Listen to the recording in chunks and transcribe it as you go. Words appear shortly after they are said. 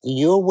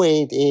Your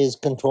weight is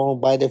controlled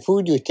by the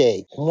food you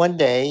take. One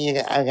day,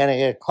 you're going to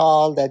get a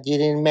call that you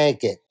didn't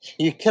make it.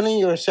 You're killing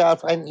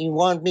yourself and you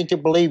want me to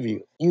believe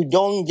you. You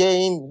don't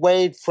gain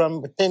weight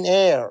from thin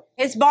air.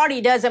 His body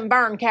doesn't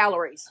burn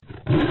calories.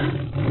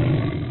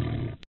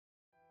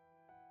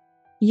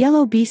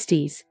 Yellow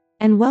Beasties,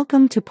 and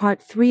welcome to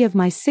part 3 of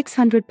my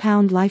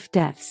 600-pound life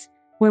deaths,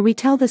 where we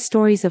tell the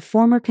stories of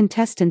former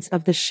contestants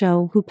of the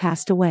show who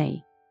passed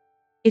away.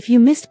 If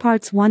you missed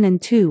parts 1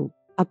 and 2,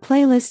 a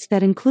playlist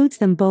that includes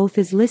them both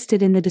is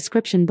listed in the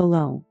description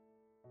below.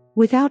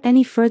 Without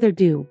any further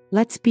ado,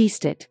 let's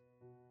beast it.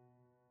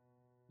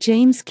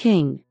 James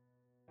King.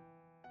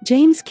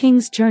 James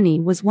King's journey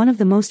was one of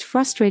the most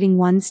frustrating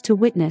ones to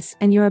witness,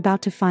 and you're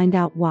about to find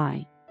out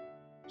why.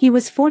 He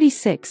was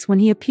 46 when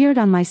he appeared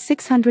on My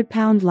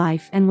 600-Pound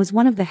Life and was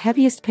one of the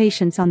heaviest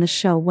patients on the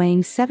show,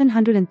 weighing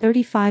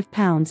 735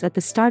 pounds at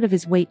the start of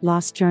his weight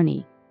loss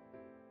journey.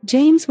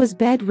 James was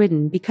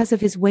bedridden because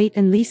of his weight,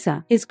 and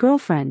Lisa, his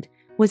girlfriend,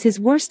 was his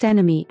worst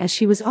enemy, as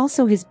she was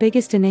also his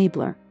biggest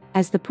enabler,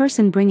 as the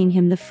person bringing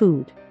him the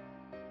food.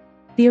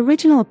 The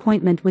original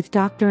appointment with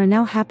Dr.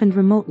 now happened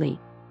remotely,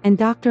 and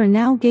Dr.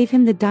 now gave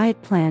him the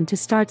diet plan to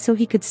start so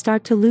he could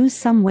start to lose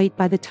some weight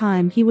by the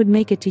time he would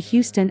make it to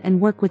Houston and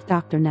work with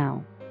Dr.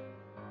 Now.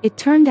 It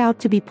turned out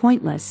to be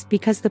pointless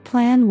because the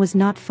plan was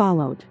not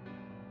followed.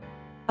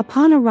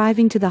 Upon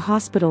arriving to the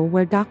hospital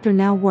where Dr.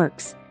 Now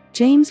works,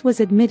 James was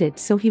admitted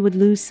so he would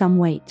lose some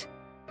weight.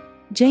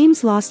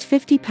 James lost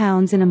 50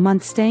 pounds in a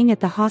month staying at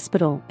the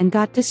hospital and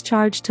got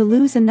discharged to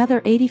lose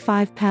another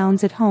 85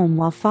 pounds at home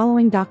while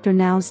following Dr.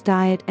 Now's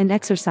diet and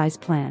exercise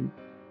plan.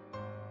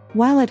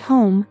 While at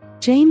home,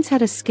 James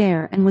had a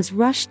scare and was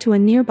rushed to a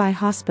nearby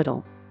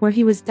hospital, where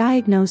he was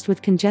diagnosed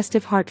with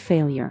congestive heart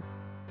failure.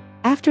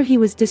 After he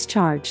was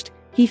discharged,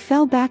 he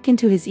fell back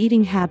into his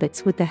eating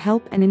habits with the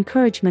help and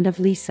encouragement of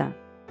Lisa.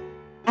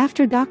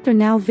 After Dr.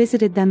 Now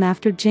visited them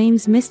after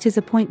James missed his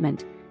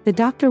appointment, the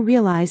doctor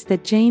realized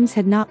that James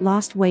had not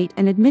lost weight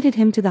and admitted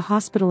him to the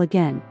hospital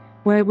again,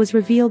 where it was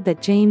revealed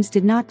that James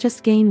did not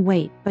just gain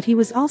weight, but he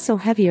was also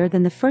heavier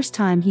than the first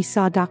time he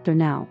saw Dr.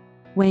 Now,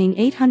 weighing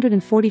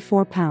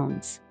 844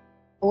 pounds.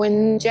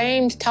 When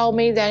James told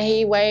me that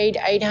he weighed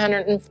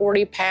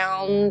 840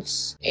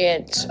 pounds,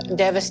 it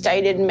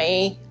devastated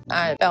me.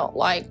 I felt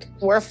like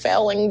we're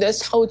failing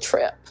this whole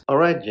trip. All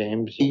right,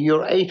 James,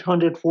 you're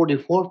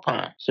 844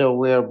 pounds. So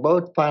we're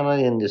both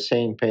finally on the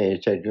same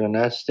page that you're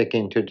not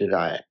sticking to the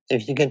diet.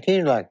 If you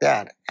continue like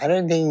that, I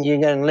don't think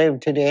you're going to live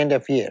to the end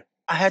of the year.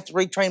 I had to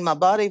retrain my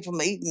body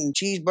from eating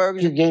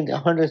cheeseburgers. You gained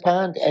 100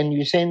 pounds and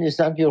you're saying it's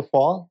not your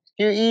fault?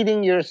 You're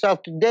eating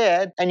yourself to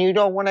death and you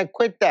don't want to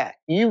quit that.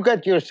 You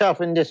got yourself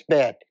in this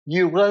bed.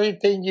 You really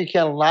think you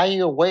can lie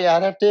your way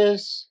out of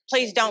this?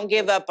 Please don't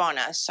give up on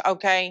us,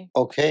 okay?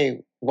 Okay,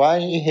 while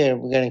you're here,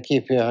 we're going to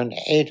keep you on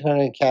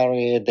 800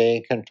 calorie a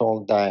day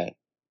controlled diet.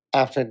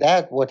 After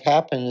that, what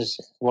happens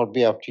will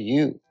be up to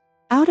you.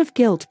 Out of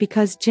guilt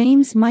because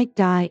James might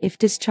die if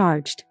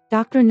discharged,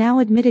 Dr. Now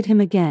admitted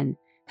him again,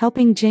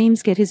 helping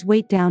James get his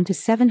weight down to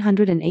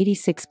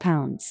 786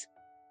 pounds.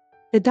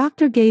 The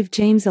doctor gave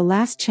James a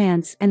last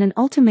chance and an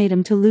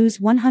ultimatum to lose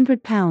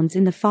 100 pounds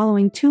in the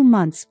following 2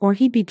 months or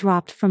he'd be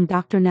dropped from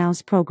Dr.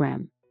 Now's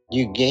program.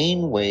 You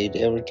gain weight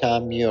every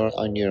time you're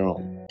on your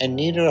own, and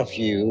neither of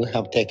you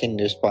have taken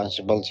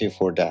responsibility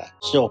for that.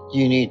 So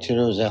you need to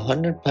lose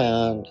 100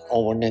 pounds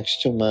over the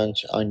next 2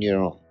 months on your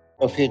own.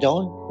 If you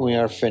don't, we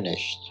are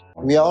finished.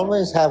 We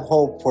always have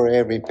hope for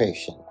every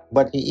patient,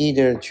 but he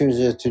either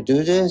chooses to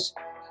do this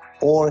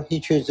or he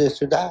chooses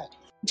to die.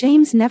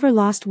 James never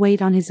lost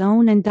weight on his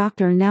own and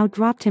Dr. Now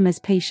dropped him as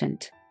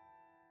patient.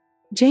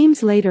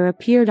 James later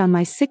appeared on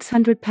My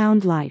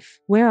 600-Pound Life,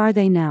 Where Are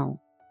They Now?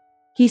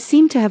 He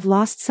seemed to have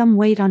lost some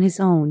weight on his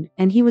own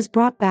and he was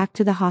brought back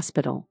to the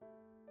hospital.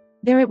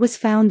 There it was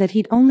found that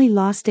he'd only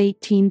lost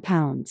 18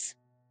 pounds.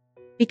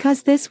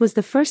 Because this was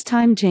the first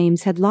time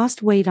James had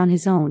lost weight on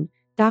his own,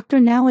 Dr.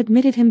 Now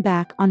admitted him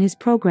back on his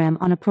program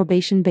on a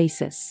probation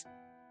basis.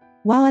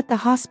 While at the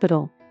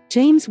hospital,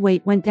 James'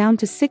 weight went down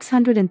to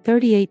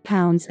 638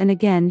 pounds and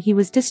again he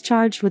was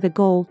discharged with a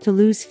goal to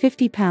lose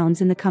 50 pounds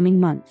in the coming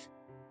month.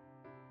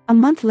 A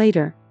month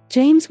later,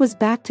 James was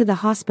back to the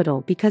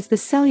hospital because the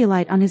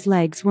cellulite on his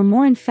legs were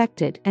more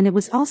infected and it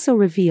was also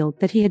revealed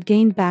that he had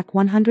gained back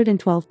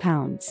 112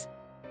 pounds.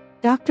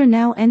 Dr.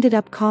 Now ended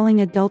up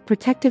calling Adult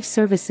Protective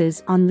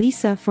Services on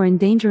Lisa for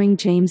endangering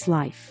James'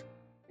 life.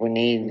 We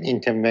need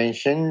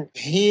intervention.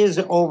 He is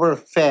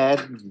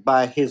overfed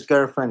by his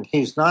girlfriend.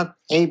 He's not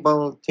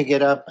able to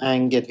get up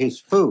and get his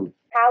food.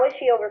 How is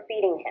she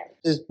overfeeding him?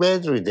 He's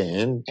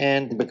bedridden,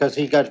 and because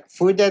he got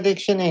food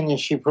addiction and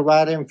she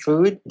provided him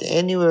food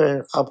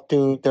anywhere up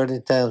to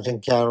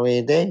 30,000 calories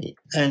a day.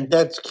 And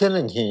that's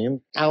killing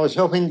him. I was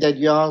hoping that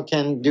y'all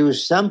can do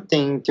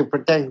something to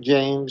protect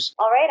James.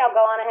 All right, I'll go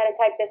on ahead and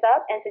type this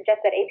up and suggest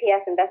that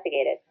APS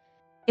investigate it.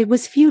 It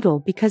was futile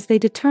because they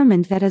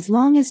determined that as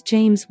long as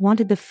James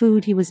wanted the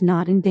food he was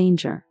not in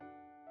danger.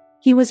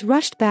 He was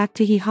rushed back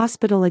to the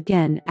hospital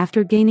again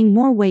after gaining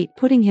more weight,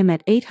 putting him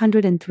at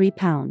 803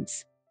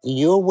 pounds.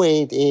 Your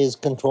weight is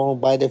controlled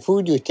by the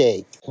food you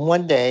take.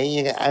 One day,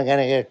 you are going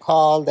to get a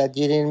call that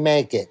you didn't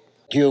make it.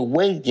 Your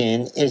weight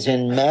gain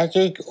isn't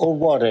magic or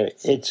water.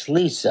 It's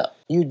Lisa.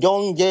 You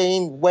don't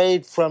gain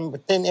weight from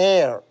thin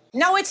air.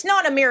 No, it's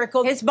not a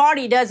miracle. His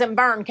body doesn't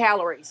burn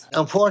calories.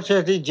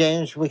 Unfortunately,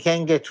 James, we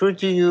can't get through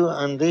to you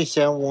and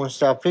Lisa won't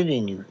stop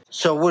feeding you.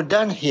 So we're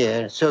done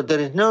here, so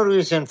there is no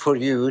reason for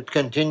you to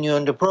continue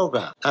on the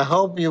program. I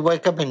hope you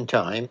wake up in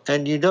time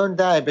and you don't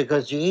die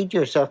because you eat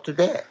yourself to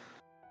death.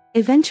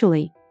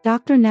 Eventually,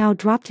 Dr. Now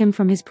dropped him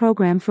from his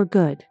program for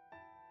good.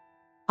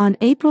 On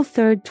April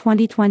 3,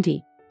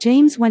 2020,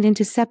 James went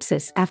into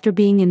sepsis after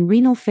being in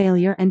renal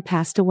failure and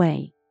passed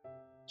away.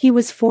 He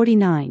was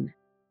 49.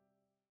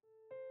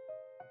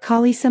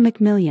 Khalisa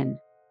McMillian.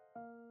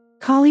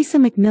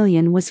 Khalisa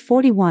McMillian was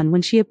 41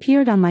 when she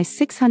appeared on My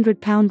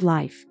 600-Pound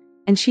Life,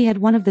 and she had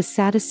one of the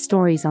saddest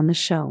stories on the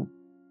show.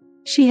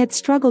 She had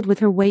struggled with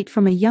her weight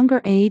from a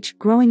younger age,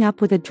 growing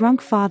up with a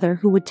drunk father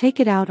who would take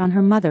it out on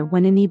her mother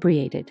when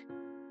inebriated.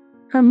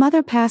 Her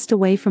mother passed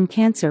away from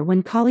cancer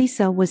when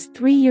Khalisa was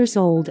 3 years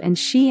old, and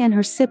she and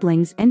her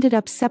siblings ended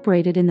up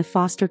separated in the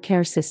foster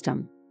care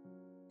system.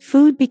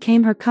 Food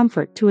became her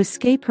comfort to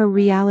escape her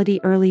reality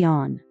early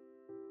on.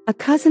 A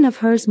cousin of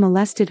hers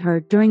molested her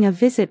during a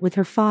visit with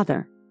her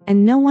father,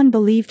 and no one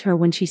believed her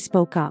when she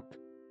spoke up.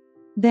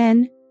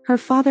 Then, her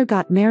father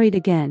got married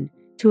again,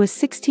 to a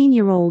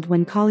 16-year-old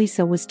when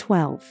Khalisa was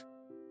 12.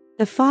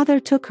 The father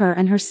took her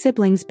and her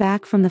siblings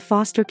back from the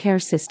foster care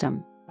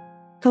system.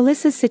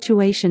 Khalisa's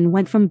situation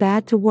went from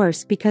bad to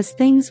worse because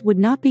things would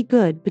not be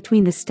good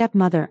between the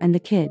stepmother and the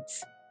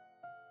kids.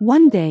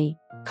 One day,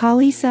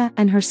 Khalisa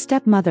and her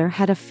stepmother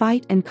had a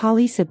fight and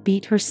Khalisa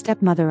beat her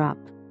stepmother up.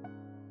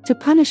 To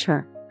punish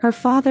her, her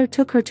father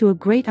took her to a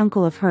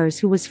great-uncle of hers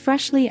who was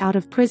freshly out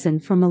of prison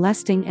for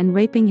molesting and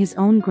raping his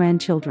own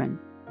grandchildren.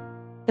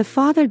 The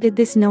father did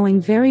this knowing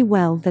very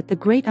well that the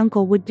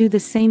great-uncle would do the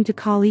same to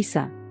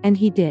Khalisa, and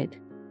he did.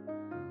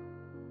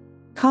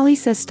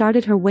 Khalisa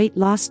started her weight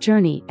loss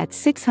journey at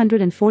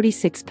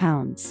 646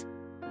 pounds.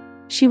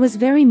 She was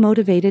very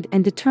motivated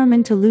and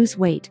determined to lose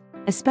weight,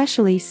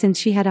 especially since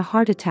she had a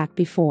heart attack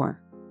before.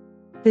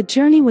 The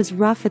journey was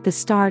rough at the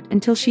start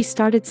until she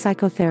started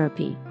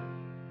psychotherapy.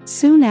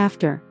 Soon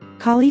after,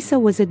 Khalisa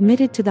was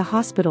admitted to the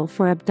hospital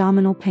for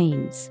abdominal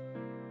pains.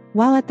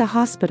 While at the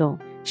hospital,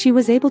 she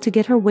was able to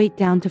get her weight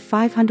down to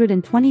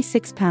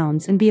 526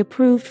 pounds and be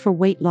approved for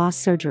weight loss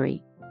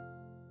surgery.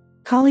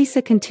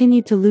 Khalisa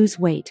continued to lose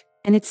weight,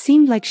 and it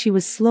seemed like she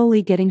was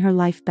slowly getting her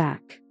life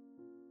back.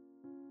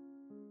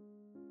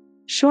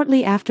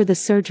 Shortly after the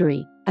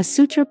surgery, a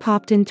suture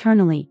popped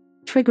internally,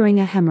 triggering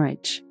a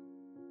hemorrhage.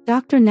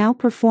 Dr. Now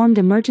performed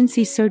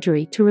emergency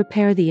surgery to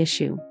repair the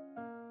issue.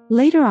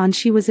 Later on,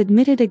 she was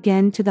admitted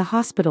again to the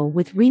hospital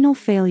with renal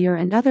failure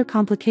and other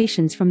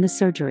complications from the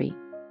surgery.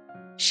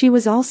 She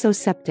was also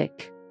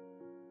septic.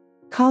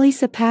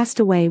 Khalisa passed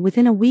away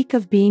within a week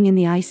of being in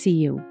the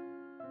ICU.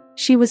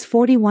 She was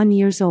 41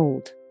 years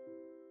old.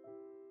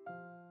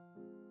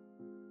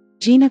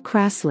 Gina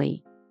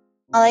Crassley.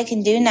 All I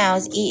can do now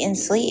is eat and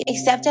sleep,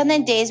 except on the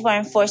days where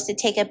I'm forced to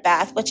take a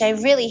bath, which I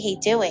really hate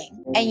doing.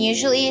 And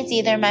usually it's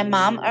either my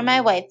mom or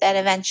my wife that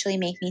eventually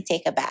make me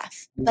take a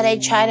bath. But I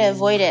try to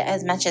avoid it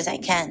as much as I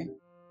can.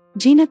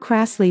 Gina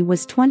Crassley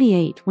was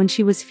 28 when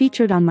she was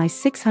featured on My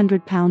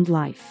 600-Pound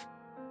Life.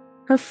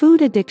 Her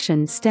food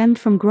addiction stemmed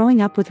from growing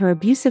up with her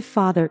abusive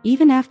father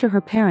even after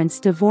her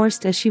parents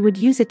divorced, as she would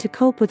use it to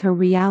cope with her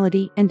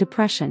reality and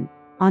depression,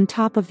 on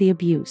top of the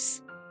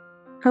abuse.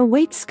 Her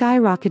weight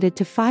skyrocketed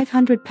to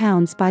 500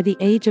 pounds by the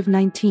age of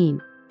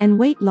 19, and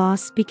weight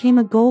loss became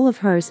a goal of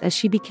hers as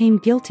she became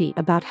guilty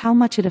about how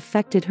much it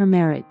affected her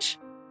marriage.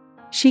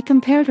 She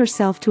compared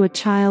herself to a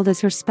child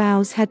as her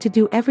spouse had to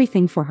do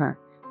everything for her,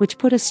 which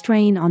put a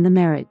strain on the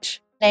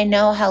marriage. I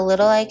know how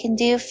little I can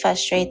do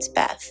frustrates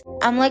Beth.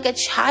 I'm like a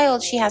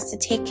child she has to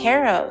take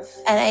care of,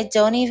 and I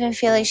don't even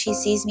feel like she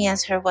sees me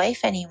as her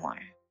wife anymore.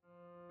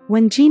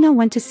 When Gina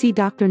went to see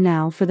Dr.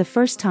 Now for the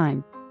first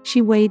time,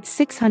 she weighed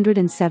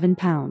 607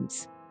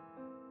 pounds.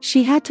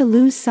 She had to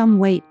lose some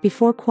weight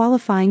before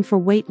qualifying for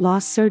weight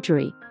loss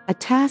surgery, a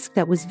task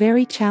that was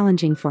very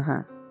challenging for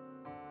her.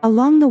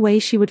 Along the way,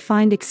 she would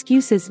find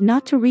excuses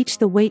not to reach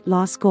the weight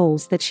loss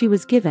goals that she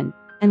was given,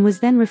 and was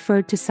then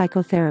referred to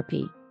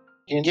psychotherapy.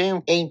 You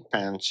gained 8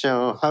 pounds,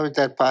 so how is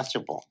that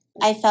possible?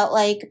 I felt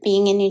like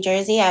being in New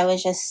Jersey, I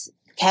was just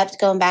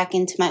kept going back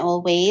into my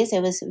old ways.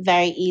 It was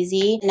very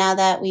easy. Now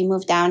that we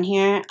moved down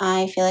here,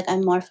 I feel like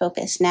I'm more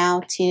focused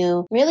now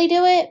to really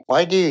do it.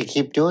 Why do you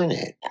keep doing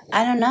it?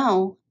 I don't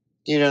know.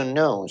 You don't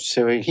know,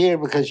 so you're here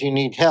because you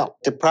need help.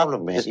 The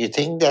problem is you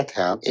think that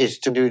help is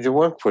to do the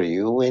work for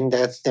you, and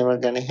that's never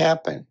going to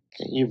happen.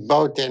 You're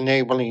both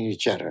enabling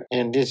each other.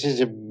 And this is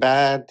a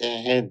bad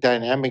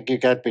dynamic you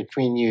got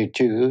between you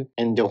two.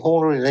 And the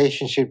whole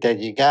relationship that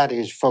you got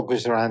is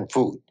focused around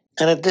food.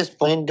 And at this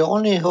point, the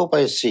only hope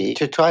I see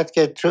to try to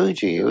get through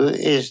to you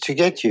is to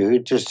get you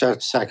to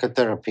start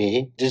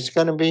psychotherapy. This is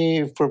going to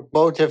be for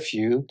both of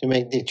you to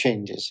make the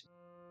changes.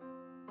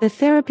 The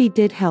therapy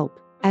did help,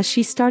 as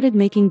she started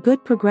making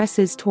good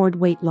progresses toward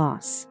weight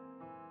loss.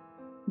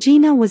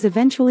 Gina was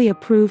eventually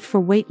approved for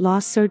weight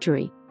loss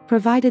surgery,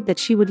 provided that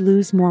she would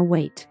lose more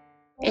weight.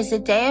 It's the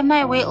day of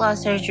my weight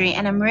loss surgery,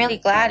 and I'm really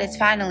glad it's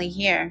finally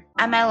here.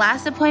 At my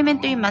last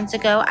appointment 3 months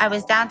ago, I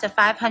was down to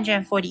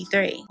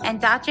 543, and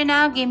Dr.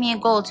 Now gave me a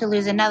goal to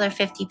lose another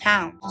 50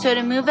 pounds. So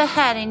to move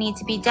ahead, I need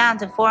to be down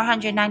to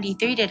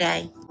 493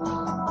 today.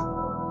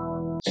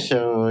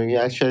 So you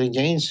actually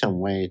gained some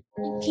weight.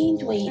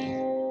 Gained weight.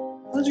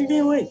 How'd you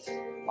gain weight?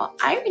 Well,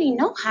 I already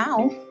know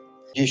how.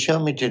 You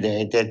showed me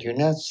today that you're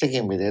not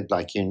sticking with it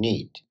like you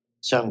need.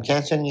 So I'm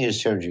canceling your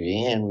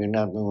surgery and we're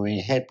not moving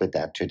ahead with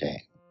that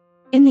today.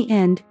 In the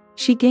end,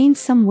 she gained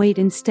some weight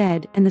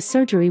instead and the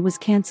surgery was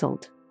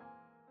canceled.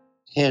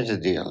 Here's the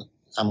deal.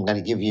 I'm going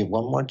to give you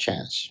one more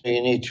chance.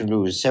 You need to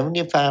lose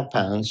 75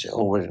 pounds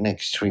over the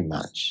next 3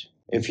 months.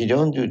 If you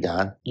don't do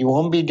that, you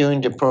won't be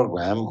doing the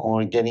program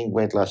or getting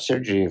weight loss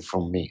surgery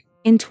from me.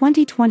 In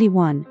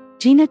 2021,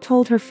 Gina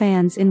told her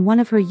fans in one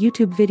of her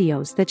YouTube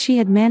videos that she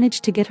had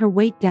managed to get her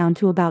weight down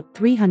to about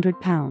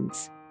 300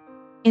 pounds.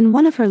 In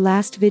one of her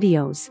last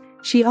videos,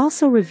 she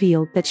also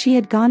revealed that she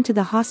had gone to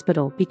the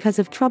hospital because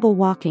of trouble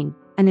walking,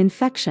 an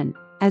infection,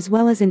 as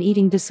well as an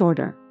eating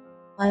disorder.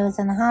 I was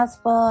in the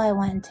hospital, I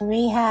went into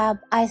rehab,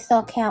 I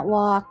still can't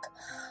walk.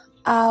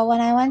 When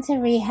I went to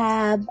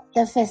rehab,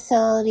 the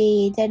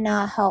facility did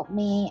not help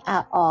me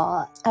at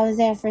all. I was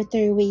there for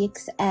 3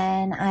 weeks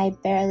and I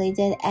barely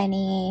did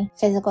any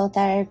physical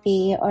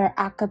therapy or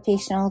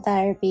occupational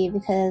therapy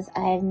because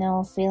I have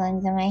no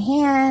feelings in my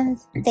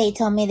hands. They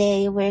told me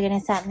they were going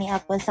to set me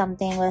up with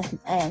something with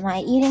my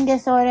eating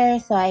disorder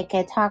so I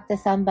could talk to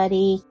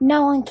somebody.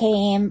 No one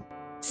came.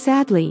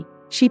 Sadly,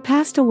 she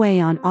passed away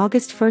on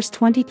August 1,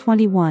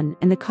 2021,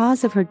 and the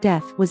cause of her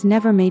death was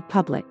never made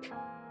public.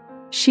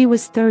 She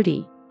was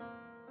 30.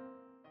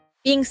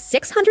 Being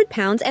 600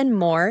 pounds and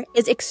more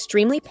is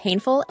extremely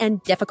painful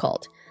and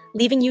difficult,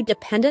 leaving you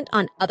dependent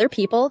on other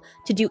people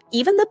to do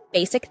even the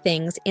basic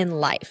things in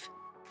life.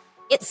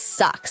 It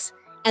sucks,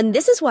 and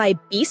this is why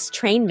Beast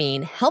Train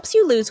Mean helps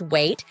you lose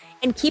weight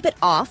and keep it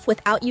off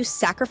without you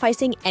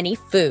sacrificing any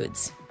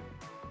foods.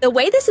 The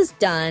way this is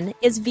done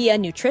is via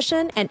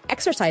nutrition and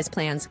exercise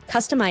plans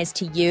customized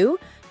to you,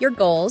 your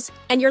goals,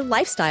 and your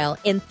lifestyle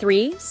in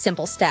 3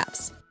 simple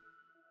steps.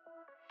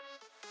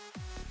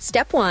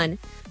 Step 1,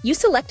 you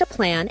select a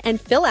plan and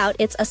fill out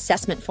its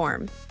assessment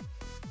form.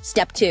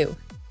 Step 2,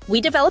 we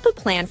develop a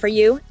plan for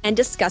you and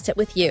discuss it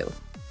with you.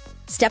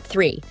 Step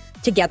 3,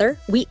 together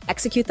we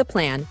execute the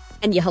plan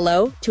and you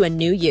hello to a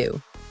new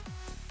you.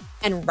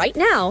 And right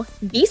now,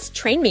 Beast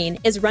Train Mean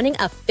is running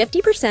a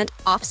 50%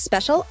 off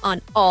special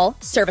on all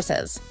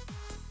services.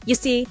 You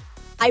see,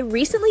 I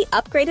recently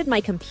upgraded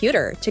my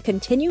computer to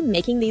continue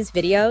making these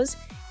videos,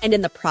 and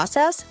in the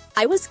process,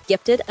 I was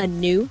gifted a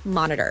new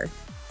monitor.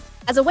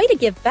 As a way to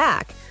give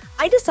back,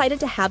 I decided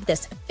to have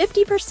this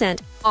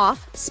 50%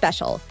 off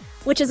special,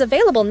 which is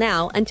available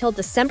now until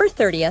December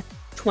 30th,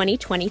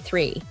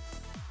 2023.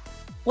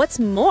 What's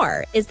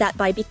more is that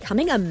by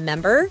becoming a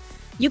member,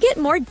 you get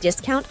more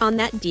discount on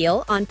that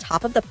deal on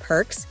top of the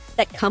perks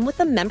that come with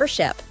the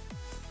membership.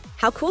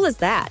 How cool is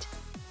that?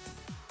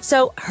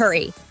 So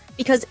hurry,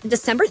 because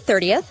December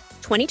 30th,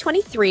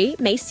 2023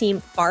 may seem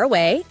far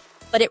away,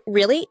 but it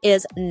really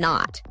is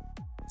not.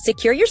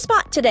 Secure your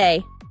spot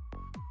today.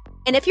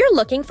 And if you're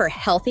looking for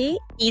healthy,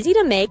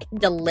 easy-to-make,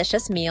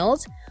 delicious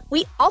meals,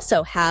 we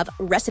also have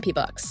recipe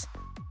books.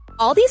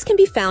 All these can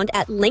be found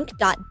at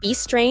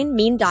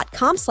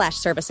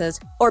link.bestrainmean.com/services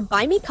or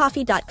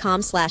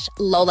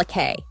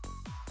buymecoffee.com/LolaK.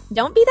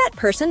 Don't be that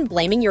person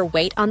blaming your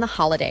weight on the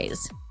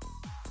holidays.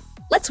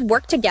 Let's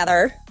work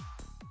together.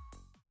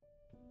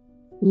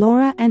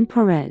 Laura Ann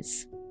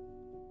Perez.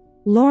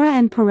 Laura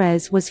Ann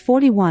Perez was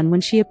 41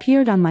 when she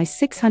appeared on my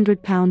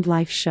 600-pound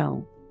life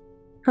show.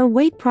 Her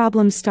weight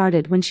problem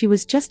started when she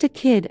was just a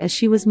kid as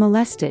she was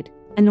molested,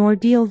 an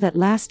ordeal that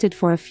lasted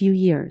for a few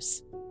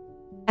years.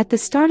 At the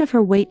start of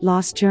her weight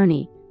loss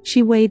journey,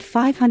 she weighed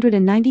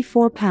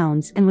 594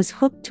 pounds and was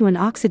hooked to an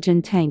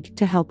oxygen tank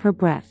to help her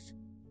breath.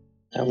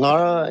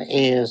 Laura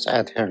is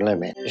at her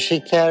limit. She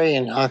carries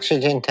an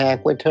oxygen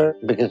tank with her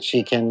because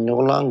she can no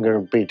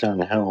longer breathe on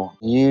her own.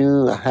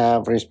 You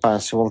have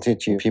responsibility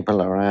to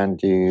people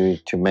around you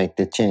to make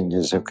the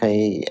changes,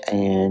 okay?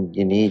 And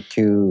you need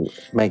to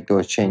make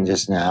those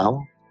changes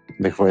now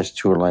before it's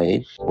too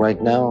late. Right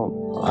now,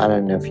 I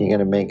don't know if you're going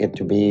to make it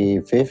to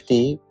be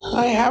 50.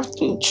 I have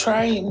to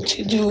try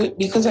to do it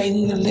because I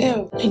need to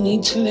live. I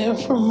need to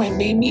live for my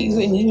babies.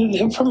 I need to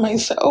live for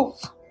myself.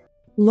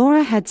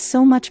 Laura had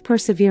so much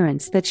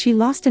perseverance that she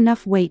lost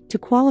enough weight to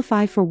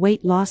qualify for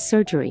weight loss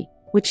surgery,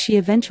 which she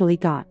eventually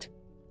got.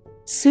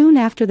 Soon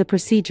after the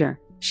procedure,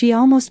 she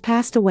almost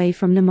passed away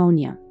from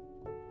pneumonia.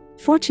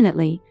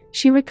 Fortunately,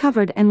 she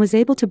recovered and was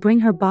able to bring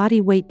her body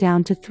weight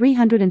down to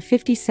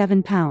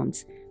 357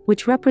 pounds,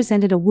 which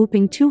represented a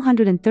whopping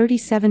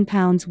 237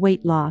 pounds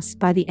weight loss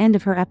by the end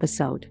of her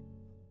episode.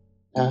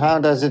 How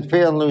does it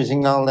feel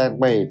losing all that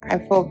weight? I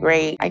feel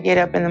great. I get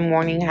up in the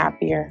morning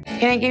happier.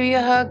 Can I give you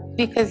a hug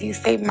because you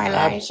saved my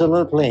life?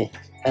 Absolutely.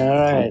 All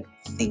right.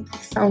 Thank you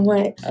so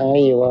much. Oh,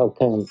 you're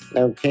welcome.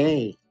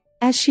 Okay.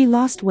 As she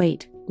lost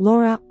weight,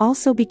 Laura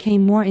also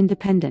became more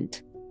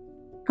independent.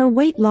 Her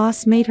weight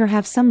loss made her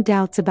have some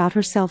doubts about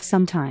herself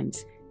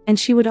sometimes, and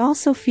she would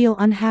also feel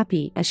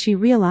unhappy as she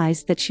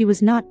realized that she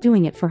was not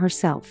doing it for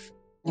herself.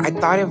 I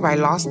thought if I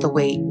lost the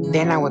weight,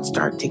 then I would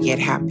start to get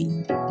happy.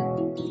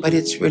 But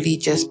it's really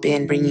just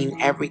been bringing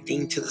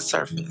everything to the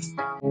surface.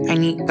 I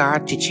need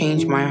God to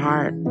change my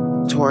heart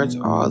towards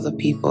all the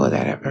people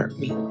that have hurt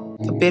me.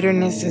 The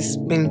bitterness has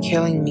been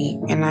killing me,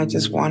 and I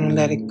just want to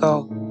let it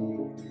go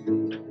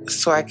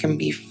so I can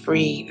be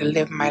free to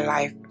live my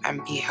life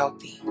and be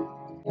healthy.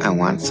 I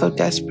want so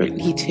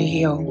desperately to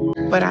heal,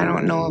 but I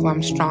don't know if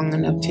I'm strong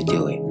enough to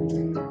do it.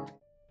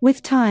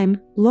 With time,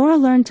 Laura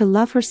learned to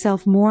love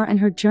herself more and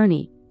her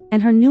journey,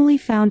 and her newly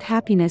found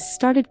happiness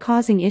started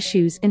causing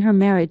issues in her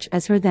marriage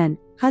as her then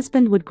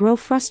husband would grow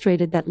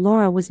frustrated that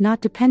Laura was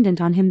not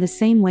dependent on him the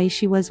same way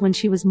she was when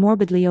she was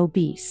morbidly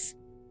obese.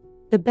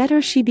 The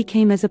better she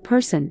became as a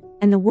person,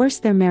 and the worse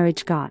their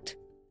marriage got.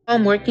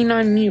 I'm working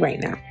on me right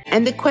now.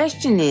 And the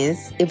question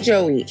is if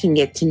Joey can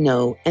get to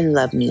know and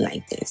love me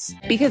like this.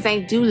 Because I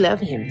do love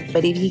him,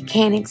 but if he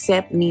can't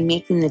accept me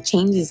making the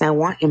changes I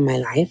want in my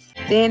life,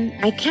 then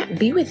I can't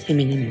be with him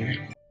anymore.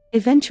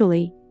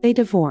 Eventually, they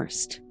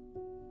divorced.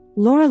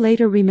 Laura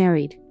later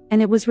remarried,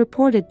 and it was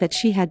reported that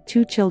she had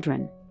 2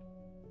 children.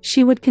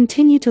 She would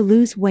continue to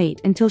lose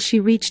weight until she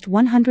reached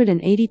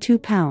 182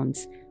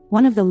 pounds,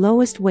 one of the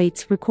lowest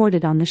weights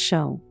recorded on the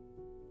show.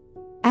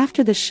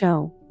 After the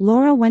show,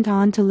 Laura went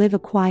on to live a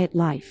quiet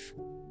life.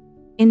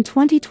 In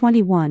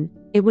 2021,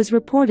 it was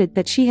reported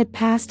that she had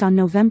passed on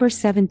November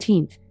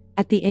 17th,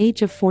 at the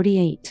age of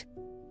 48.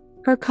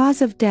 Her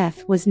cause of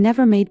death was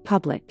never made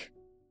public.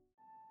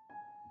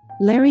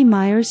 Larry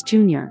Myers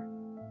Jr.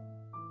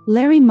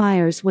 Larry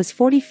Myers was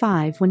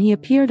 45 when he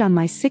appeared on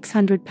My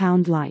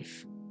 600-Pound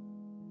Life.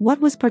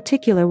 What was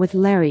particular with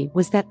Larry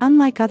was that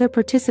unlike other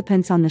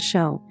participants on the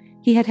show,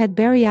 he had had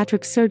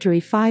bariatric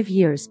surgery 5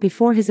 years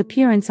before his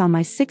appearance on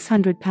My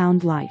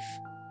 600-Pound Life.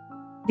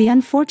 The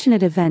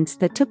unfortunate events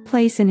that took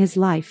place in his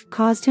life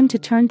caused him to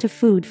turn to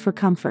food for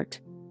comfort.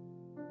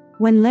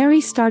 When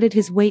Larry started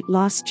his weight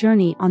loss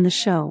journey on the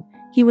show,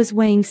 he was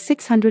weighing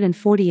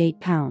 648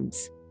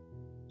 pounds.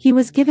 He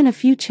was given a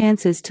few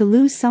chances to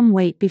lose some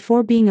weight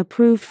before being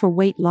approved for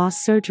weight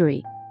loss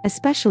surgery,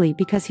 especially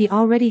because he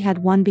already had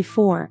one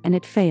before and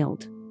it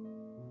failed.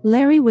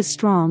 Larry was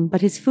strong,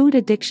 but his food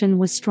addiction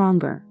was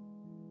stronger.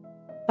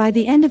 By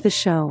the end of the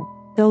show,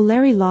 though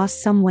Larry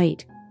lost some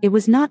weight, it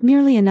was not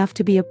merely enough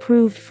to be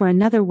approved for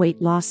another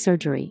weight loss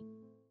surgery.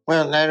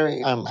 Well,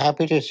 Larry, I'm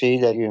happy to see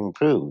that you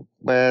improved,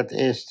 but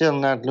it's still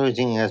not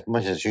losing as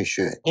much as you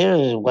should. Here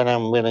is what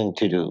I'm willing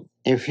to do.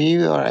 If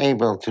you are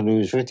able to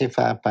lose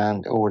 55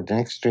 pounds over the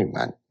next 3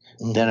 months,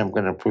 then I'm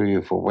going to approve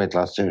you for weight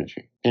loss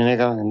surgery. You're not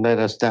going to let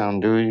us down,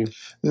 do you?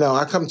 No,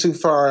 I come too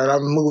far and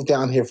I'm moved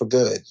down here for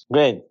good.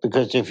 Great,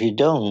 because if you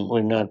don't,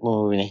 we're not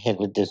moving ahead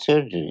with the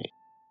surgery.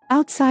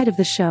 Outside of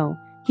the show,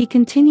 he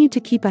continued to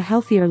keep a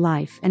healthier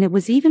life, and it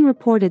was even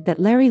reported that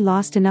Larry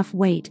lost enough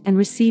weight and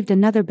received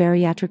another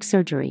bariatric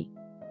surgery.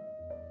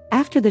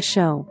 After the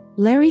show,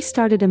 Larry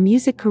started a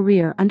music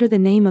career under the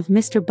name of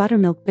Mr.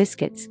 Buttermilk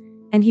Biscuits,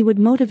 and he would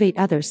motivate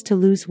others to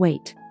lose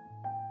weight.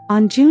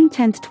 On June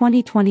 10,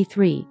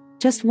 2023,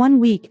 just 1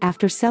 week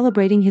after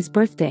celebrating his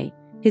birthday,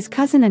 his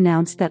cousin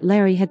announced that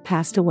Larry had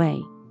passed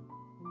away.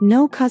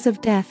 No cause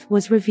of death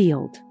was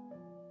revealed.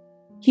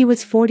 He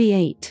was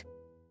 48.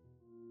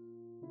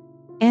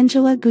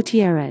 Angela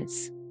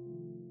Gutierrez.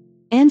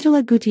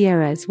 Angela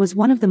Gutierrez was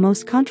one of the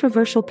most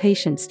controversial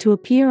patients to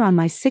appear on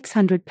My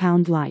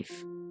 600-Pound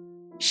Life.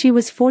 She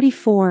was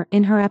 44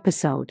 in her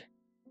episode.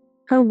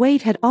 Her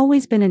weight had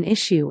always been an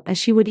issue as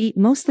she would eat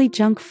mostly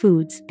junk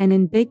foods and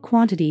in big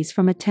quantities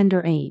from a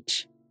tender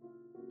age.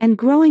 And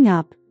growing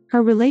up,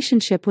 her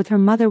relationship with her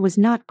mother was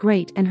not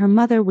great, and her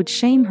mother would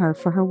shame her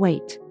for her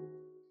weight.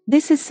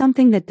 This is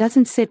something that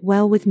doesn't sit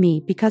well with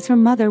me because her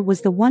mother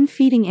was the one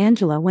feeding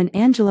Angela when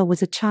Angela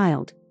was a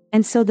child,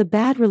 and so the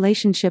bad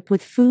relationship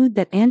with food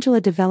that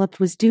Angela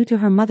developed was due to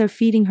her mother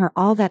feeding her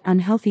all that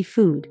unhealthy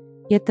food,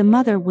 yet the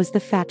mother was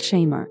the fat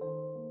shamer.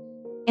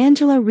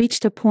 Angela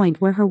reached a point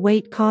where her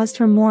weight caused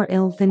her more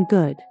ill than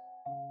good.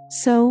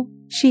 So,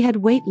 she had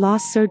weight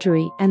loss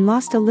surgery and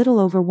lost a little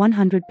over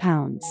 100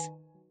 pounds.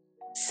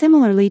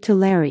 Similarly to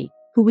Larry,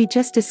 who we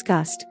just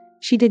discussed,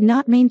 she did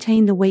not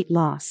maintain the weight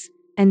loss,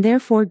 and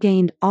therefore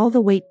gained all the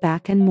weight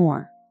back and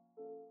more.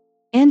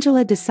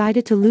 Angela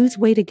decided to lose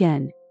weight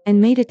again,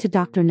 and made it to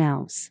Dr.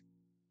 Now's.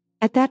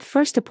 At that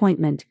first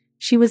appointment,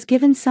 she was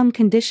given some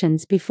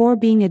conditions before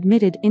being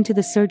admitted into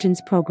the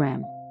surgeon's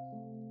program.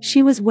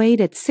 She was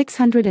weighed at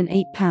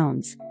 608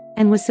 pounds,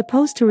 and was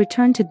supposed to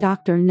return to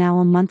Dr. Now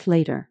a month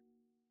later.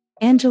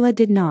 Angela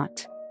did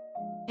not.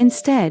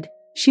 Instead,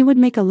 she would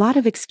make a lot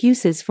of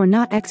excuses for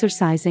not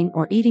exercising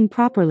or eating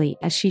properly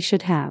as she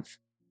should have.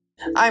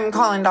 I'm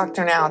calling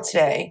Dr. Now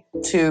today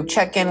to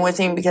check in with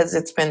him because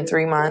it's been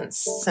 3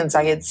 months since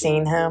I had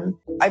seen him.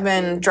 I've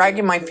been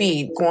dragging my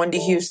feet going to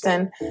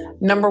Houston.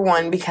 Number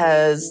one,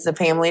 because the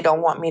family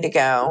don't want me to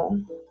go.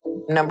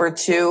 Number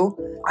two,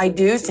 I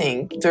do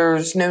think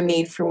there's no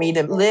need for me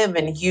to live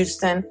in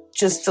Houston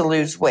just to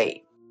lose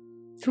weight.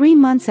 3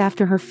 months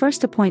after her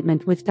first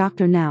appointment with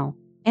Dr. Now,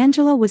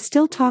 Angela was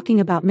still talking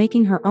about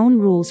making her own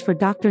rules for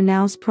Dr.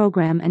 Now's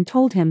program and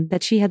told him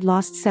that she had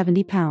lost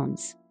 70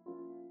 pounds.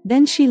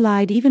 Then she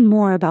lied even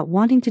more about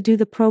wanting to do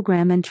the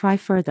program and try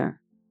further.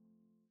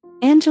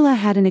 Angela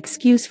had an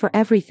excuse for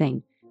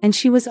everything, and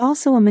she was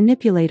also a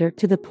manipulator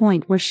to the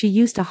point where she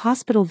used a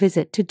hospital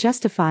visit to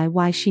justify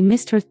why she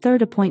missed her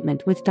third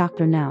appointment with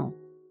Dr. Now.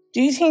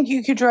 Do you think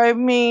you could drive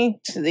me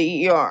to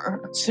the ER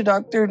so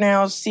Dr.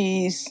 Now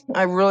sees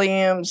I really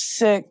am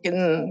sick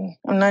and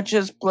I'm not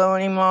just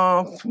blowing him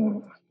off?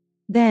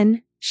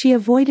 Then, she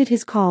avoided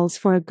his calls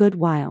for a good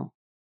while.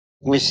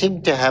 We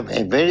seem to have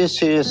a very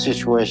serious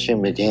situation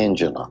with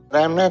Angela,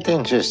 but I'm not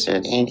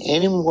interested in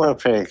any more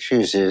of her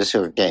excuses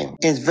or games.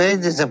 It's very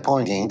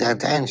disappointing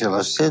that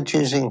Angela is still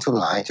choosing to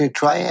lie to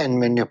try and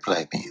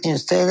manipulate me.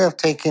 Instead of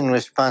taking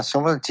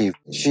responsibility,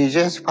 she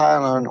just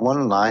piled on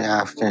one lie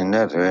after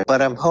another, but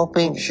I'm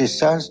hoping she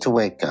starts to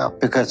wake up,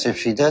 because if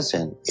she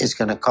doesn't, it's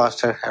going to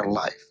cost her her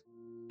life.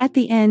 At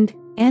the end,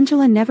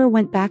 Angela never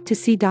went back to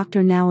see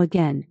Dr. Now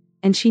again,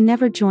 and she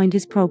never joined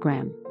his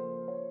program.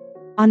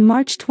 On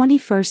March 21,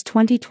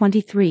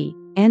 2023,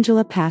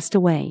 Angela passed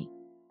away.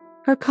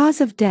 Her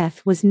cause of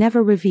death was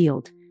never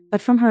revealed,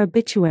 but from her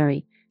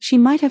obituary, she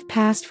might have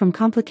passed from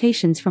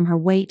complications from her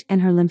weight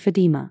and her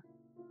lymphedema.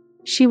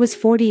 She was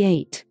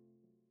 48.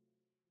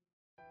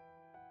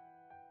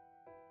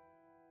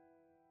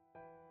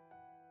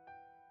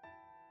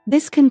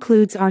 This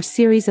concludes our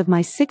series of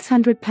my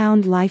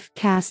 600-pound life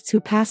casts who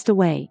passed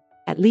away,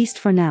 at least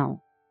for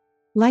now.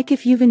 Like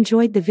if you've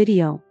enjoyed the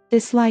video,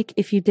 dislike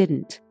if you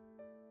didn't.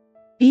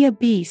 Be a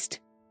beast.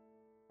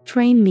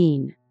 Train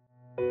mean.